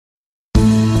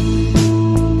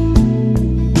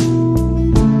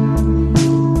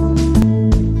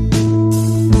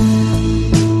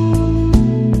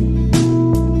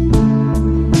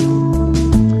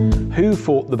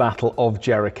Battle of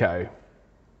Jericho?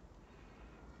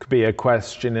 Could be a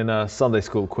question in a Sunday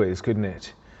school quiz, couldn't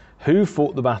it? Who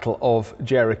fought the Battle of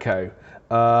Jericho?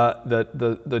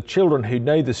 The children who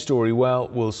know the story well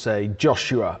will say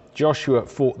Joshua. Joshua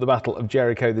fought the Battle of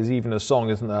Jericho. There's even a song,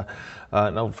 isn't there?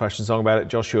 An old-fashioned song about it.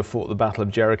 Joshua fought the Battle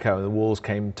of Jericho and the walls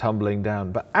came tumbling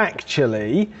down. But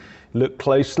actually, look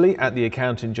closely at the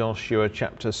account in Joshua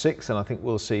chapter 6, and I think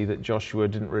we'll see that Joshua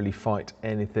didn't really fight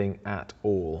anything at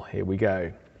all. Here we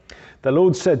go. The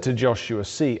Lord said to Joshua,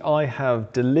 "See, I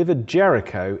have delivered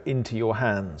Jericho into your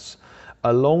hands,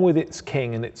 along with its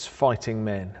king and its fighting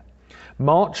men.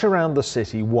 March around the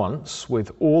city once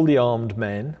with all the armed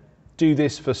men. Do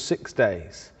this for 6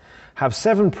 days. Have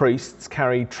 7 priests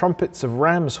carry trumpets of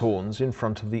ram's horns in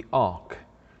front of the ark.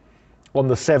 On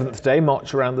the 7th day,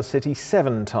 march around the city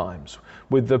 7 times,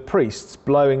 with the priests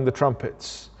blowing the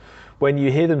trumpets. When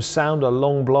you hear them sound a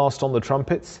long blast on the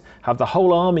trumpets, have the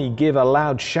whole army give a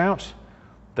loud shout.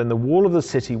 Then the wall of the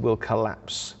city will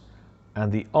collapse,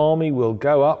 and the army will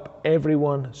go up,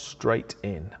 everyone straight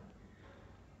in."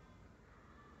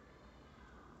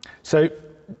 So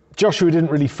Joshua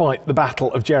didn't really fight the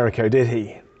Battle of Jericho, did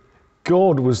he?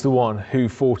 God was the one who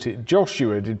fought it.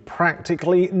 Joshua did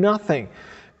practically nothing.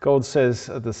 God says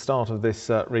at the start of this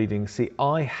reading, "See,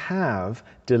 I have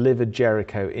delivered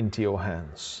Jericho into your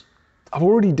hands." I've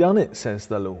already done it, says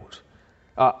the Lord.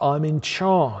 I'm in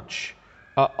charge.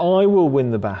 I will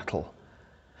win the battle.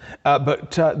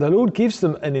 But the Lord gives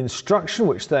them an instruction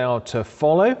which they are to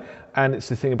follow. And it's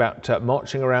the thing about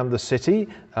marching around the city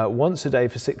once a day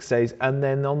for 6 days. And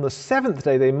then on the 7th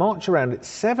day, they march around it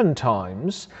 7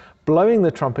 times, blowing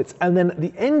the trumpets. And then at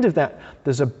the end of that,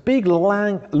 there's a big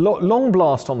long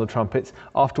blast on the trumpets,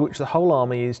 after which the whole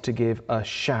army is to give a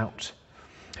shout.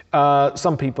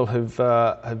 Some people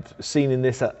have seen in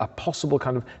this a possible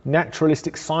kind of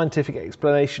naturalistic scientific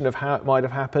explanation of how it might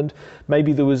have happened.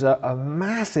 Maybe there was a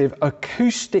massive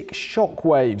acoustic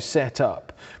shockwave set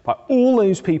up by all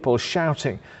those people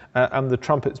shouting and the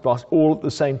trumpets blast all at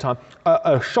the same time.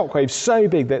 A shockwave so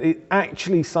big that it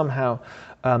actually somehow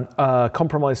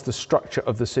compromised the structure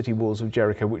of the city walls of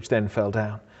Jericho, which then fell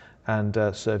down and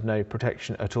served no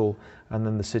protection at all. And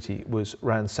then the city was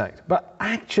ransacked. But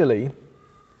actually,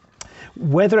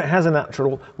 whether it has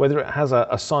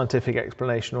a scientific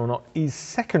explanation or not is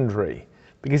secondary,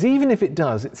 because even if it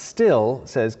does, it still,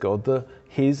 says God,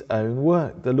 his own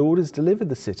work. The Lord has delivered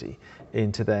the city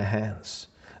into their hands.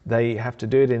 They have to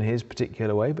do it in his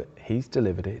particular way, but he's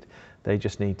delivered it. They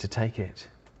just need to take it.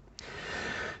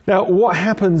 Now, what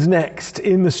happens next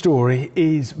in the story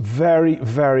is very,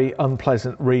 very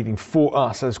unpleasant reading for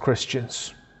us as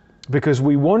Christians, because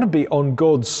we want to be on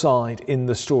God's side in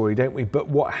the story, don't we? But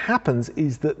what happens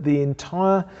is that the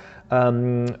entire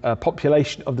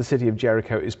population of the city of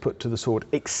Jericho is put to the sword,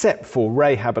 except for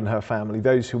Rahab and her family,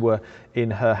 those who were in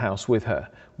her house with her,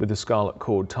 with the scarlet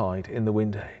cord tied in the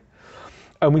window.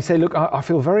 And we say, look, I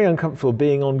feel very uncomfortable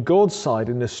being on God's side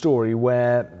in a story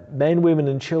where men, women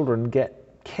and children get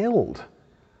killed.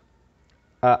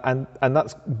 And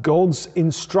that's God's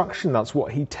instruction. That's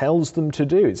what he tells them to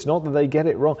do. It's not that they get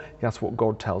it wrong. That's what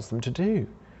God tells them to do.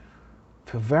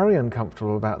 I feel very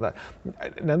uncomfortable about that.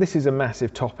 Now, this is a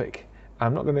massive topic.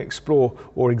 I'm not going to explore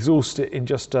or exhaust it in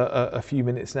just a few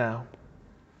minutes now.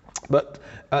 But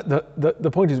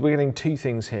the point is, we're getting 2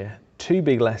 things here, 2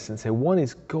 big lessons here. One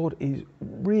is God is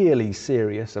really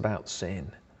serious about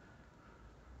sin.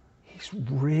 He's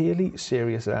really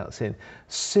serious about sin.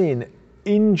 Sin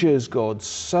injures God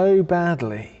so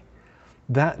badly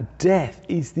that death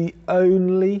is the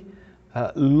only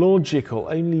logical,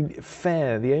 only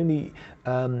fair, the only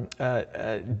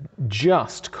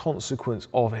just consequence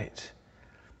of it.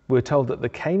 We're told that the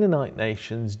Canaanite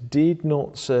nations did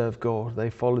not serve God.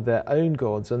 They followed their own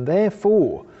gods, and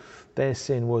therefore their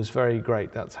sin was very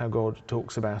great. That's how God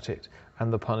talks about it.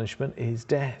 And the punishment is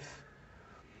death.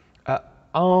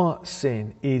 Our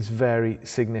sin is very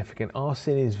significant. Our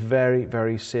sin is very,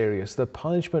 very serious. The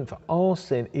punishment for our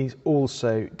sin is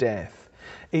also death.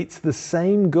 It's the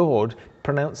same God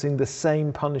pronouncing the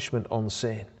same punishment on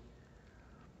sin.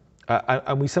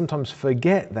 And we sometimes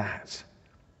forget that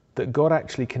God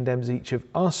actually condemns each of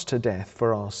us to death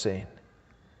for our sin.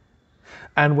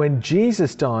 And when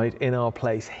Jesus died in our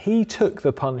place, he took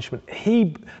the punishment.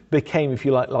 He became, if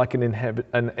you like an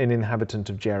inhabitant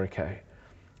of Jericho.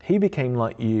 He became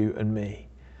like you and me,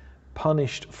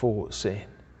 punished for sin.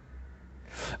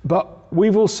 But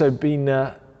we've also been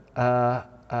given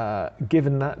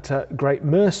that great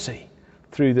mercy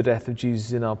through the death of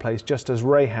Jesus in our place, just as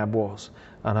Rahab was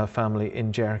and her family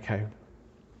in Jericho.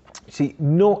 See,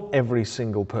 not every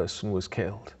single person was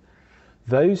killed.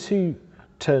 Those who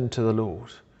turned to the Lord,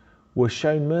 was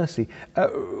shown mercy.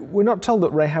 We're not told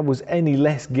that Rahab was any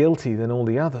less guilty than all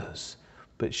the others,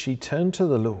 but she turned to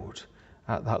the Lord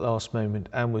at that last moment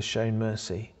and was shown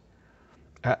mercy.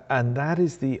 And that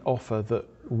is the offer that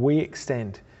we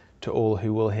extend to all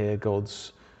who will hear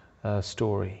God's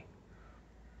story.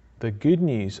 The good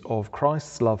news of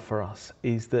Christ's love for us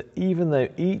is that even though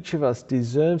each of us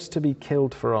deserves to be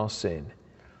killed for our sin,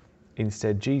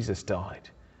 instead Jesus died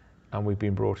and we've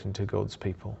been brought into God's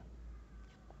people.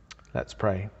 Let's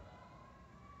pray.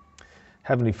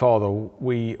 Heavenly Father,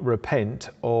 we repent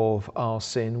of our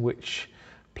sin which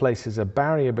places a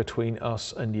barrier between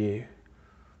us and you.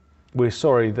 We're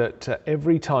sorry that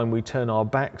every time we turn our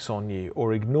backs on you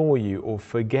or ignore you or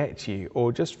forget you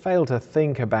or just fail to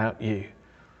think about you,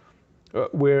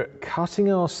 we're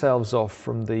cutting ourselves off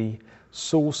from the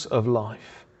source of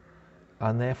life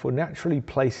and therefore naturally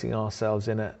placing ourselves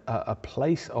in a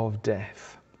place of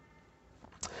death.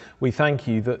 We thank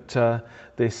you that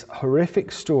this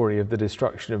horrific story of the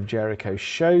destruction of Jericho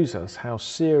shows us how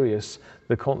serious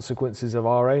the consequences of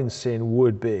our own sin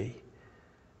would be.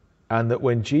 And that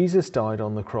when Jesus died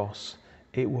on the cross,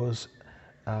 it was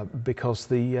because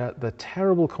the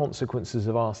terrible consequences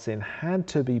of our sin had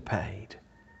to be paid.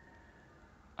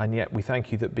 And yet we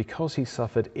thank you that because he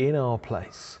suffered in our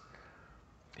place,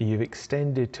 you've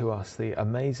extended to us the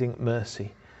amazing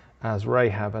mercy as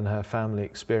Rahab and her family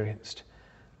experienced,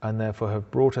 and therefore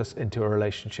have brought us into a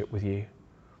relationship with you.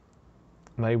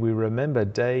 May we remember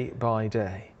day by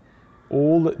day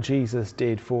all that Jesus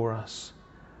did for us,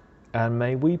 and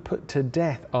may we put to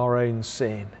death our own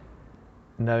sin,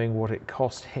 knowing what it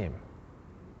cost him.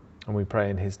 And we pray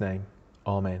in his name.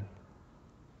 Amen.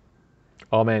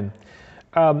 Amen.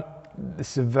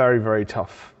 This is a very, very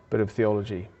tough bit of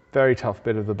theology, very tough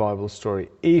bit of the Bible story.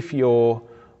 If you're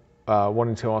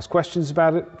wanting to ask questions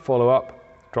about it, follow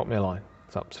up, drop me a line.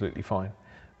 It's absolutely fine.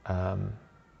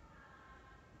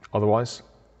 Otherwise,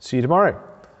 see you tomorrow.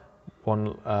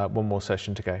 One more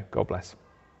session to go. God bless.